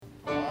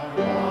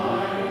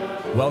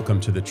Welcome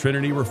to the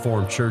Trinity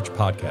Reformed Church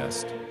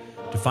podcast.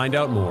 To find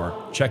out more,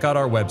 check out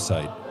our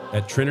website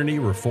at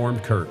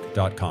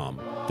trinityreformedkirk.com.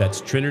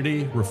 That's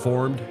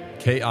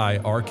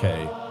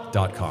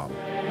trinityreformedkirk.com.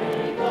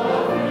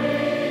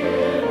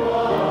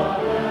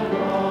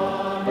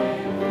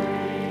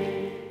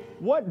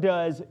 What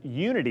does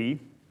unity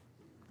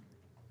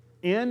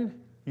in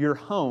your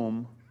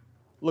home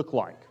look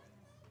like?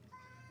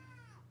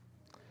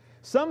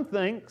 Some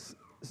think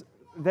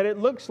that it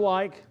looks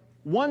like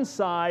one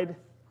side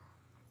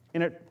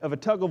of a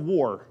tug of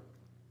war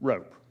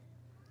rope,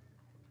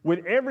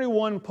 with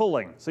everyone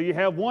pulling. So you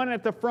have one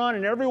at the front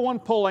and everyone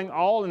pulling,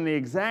 all in the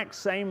exact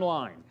same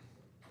line.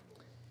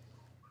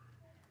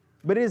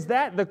 But is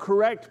that the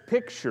correct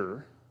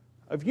picture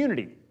of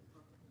unity?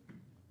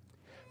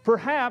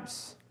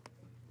 Perhaps,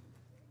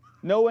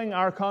 knowing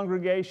our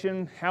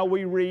congregation, how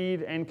we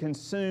read and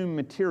consume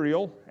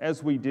material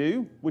as we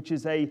do, which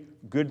is a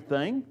good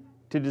thing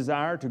to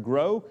desire to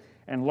grow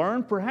and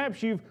learn.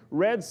 Perhaps you've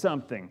read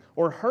something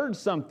or heard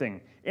something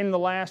in the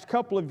last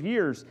couple of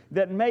years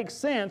that makes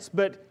sense,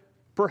 but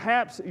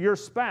perhaps your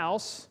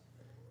spouse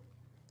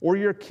or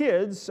your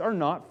kids are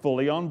not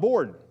fully on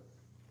board.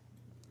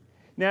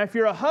 Now, if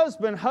you're a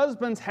husband,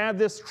 husbands have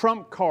this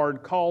trump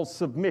card called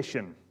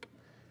submission.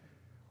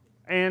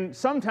 And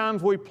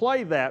sometimes we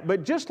play that,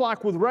 but just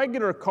like with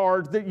regular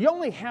cards, that you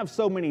only have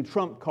so many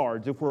trump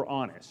cards if we're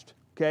honest.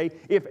 Okay?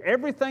 If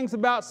everything's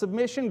about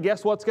submission,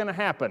 guess what's going to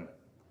happen?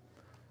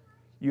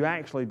 You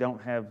actually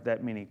don't have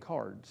that many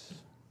cards,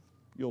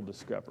 you'll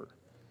discover.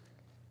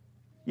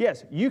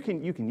 Yes, you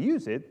can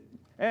use it,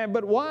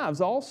 but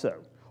wives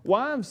also.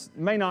 Wives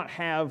may not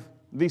have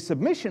the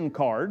submission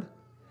card,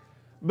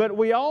 but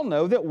we all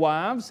know that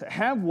wives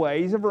have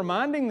ways of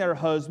reminding their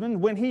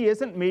husband when he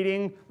isn't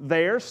meeting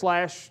their /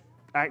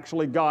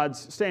 actually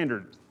God's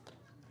standard.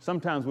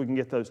 Sometimes we can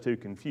get those two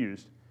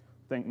confused.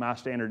 Think my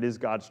standard is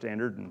God's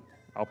standard, and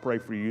I'll pray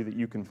for you that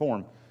you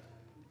conform.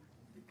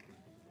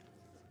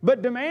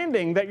 But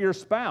demanding that your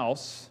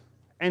spouse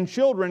and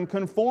children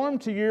conform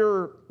to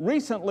your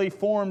recently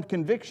formed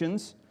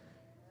convictions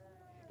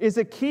is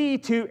a key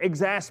to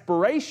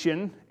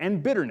exasperation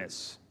and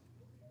bitterness.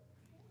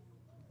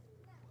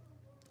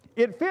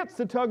 It fits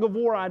the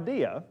tug-of-war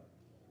idea,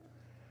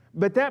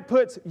 but that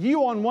puts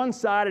you on one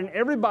side and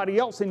everybody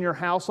else in your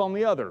house on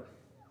the other,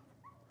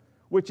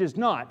 which is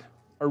not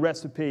a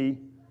recipe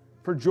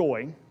for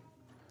joy,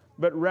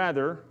 but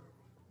rather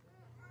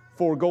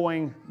for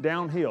going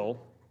downhill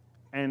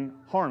and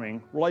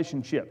harming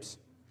relationships.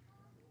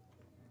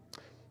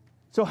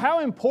 So how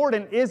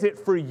important is it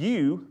for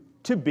you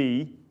to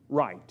be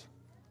right?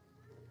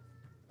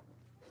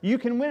 You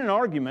can win an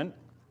argument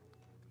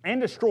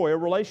and destroy a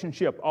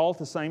relationship all at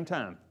the same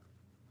time.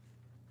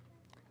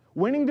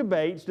 Winning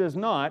debates does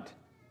not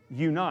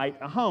unite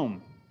a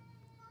home.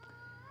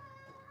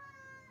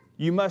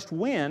 You must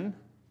win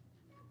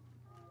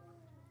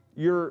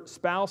your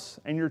spouse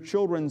and your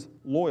children's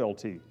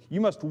loyalty. You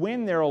must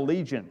win their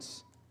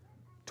allegiance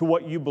to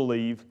what you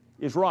believe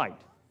is right.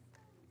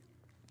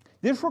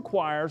 This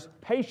requires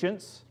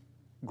patience,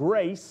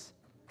 grace,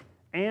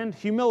 and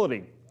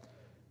humility.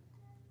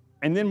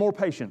 And then more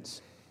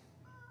patience.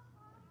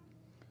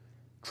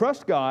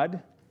 Trust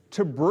God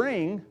to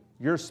bring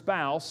your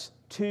spouse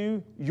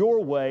to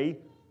your way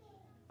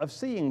of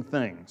seeing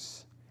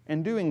things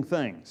and doing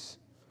things.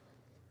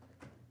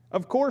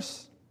 Of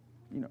course,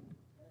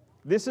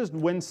 this is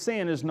when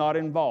sin is not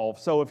involved.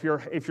 So if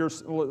you're,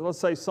 let's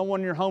say someone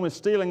in your home is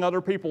stealing other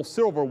people's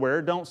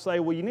silverware, don't say,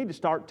 well, you need to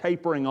start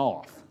tapering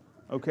off,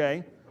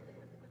 okay?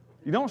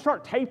 You don't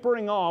start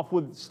tapering off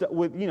with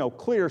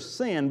clear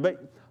sin,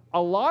 but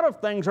a lot of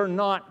things are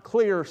not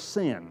clear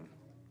sin.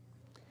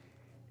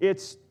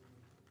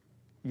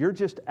 You're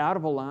just out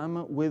of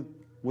alignment with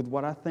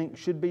what I think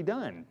should be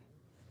done.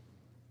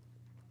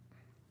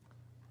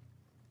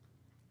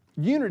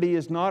 Unity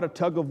is not a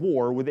tug of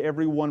war with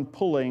everyone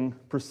pulling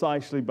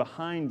precisely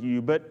behind you,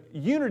 but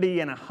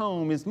unity in a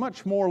home is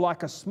much more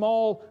like a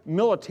small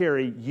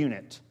military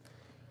unit,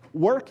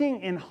 working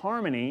in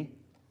harmony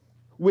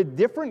with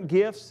different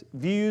gifts,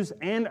 views,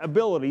 and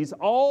abilities,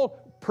 all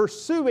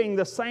pursuing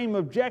the same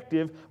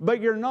objective,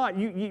 but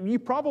you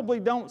probably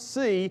don't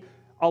see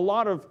a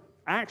lot of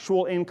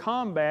actual in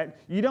combat.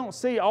 You don't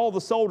see all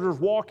the soldiers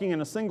walking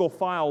in a single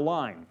file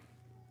line,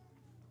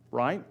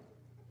 right?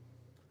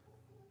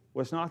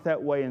 Well, it's not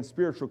that way in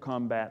spiritual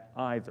combat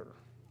either.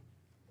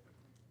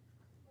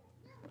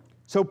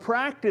 So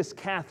practice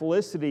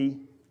Catholicity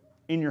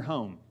in your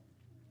home.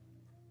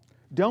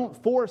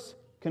 Don't force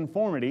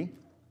conformity,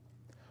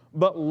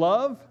 but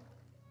love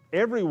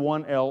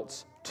everyone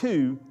else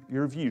to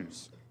your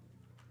views.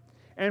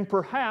 And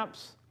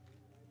perhaps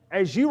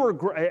as you are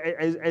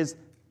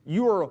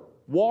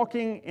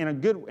walking in a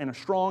good and a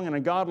strong and a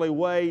godly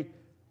way,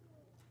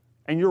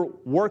 and you're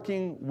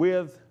working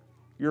with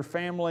your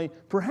family,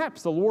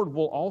 perhaps the Lord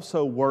will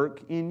also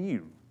work in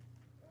you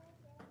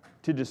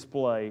to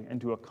display and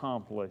to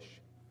accomplish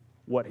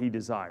what He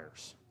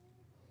desires.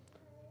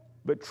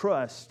 But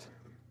trust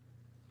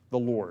the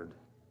Lord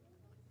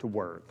to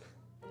work.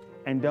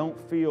 And don't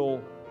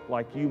feel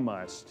like you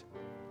must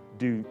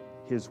do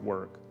His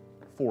work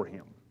for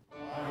Him.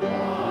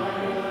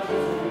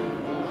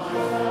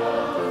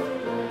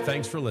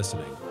 Thanks for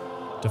listening.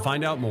 To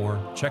find out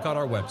more, check out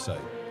our website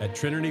at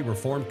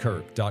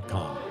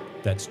trinityreformedkirk.com.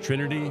 That's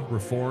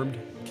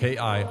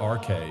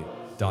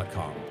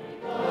trinityreformedkirk.com.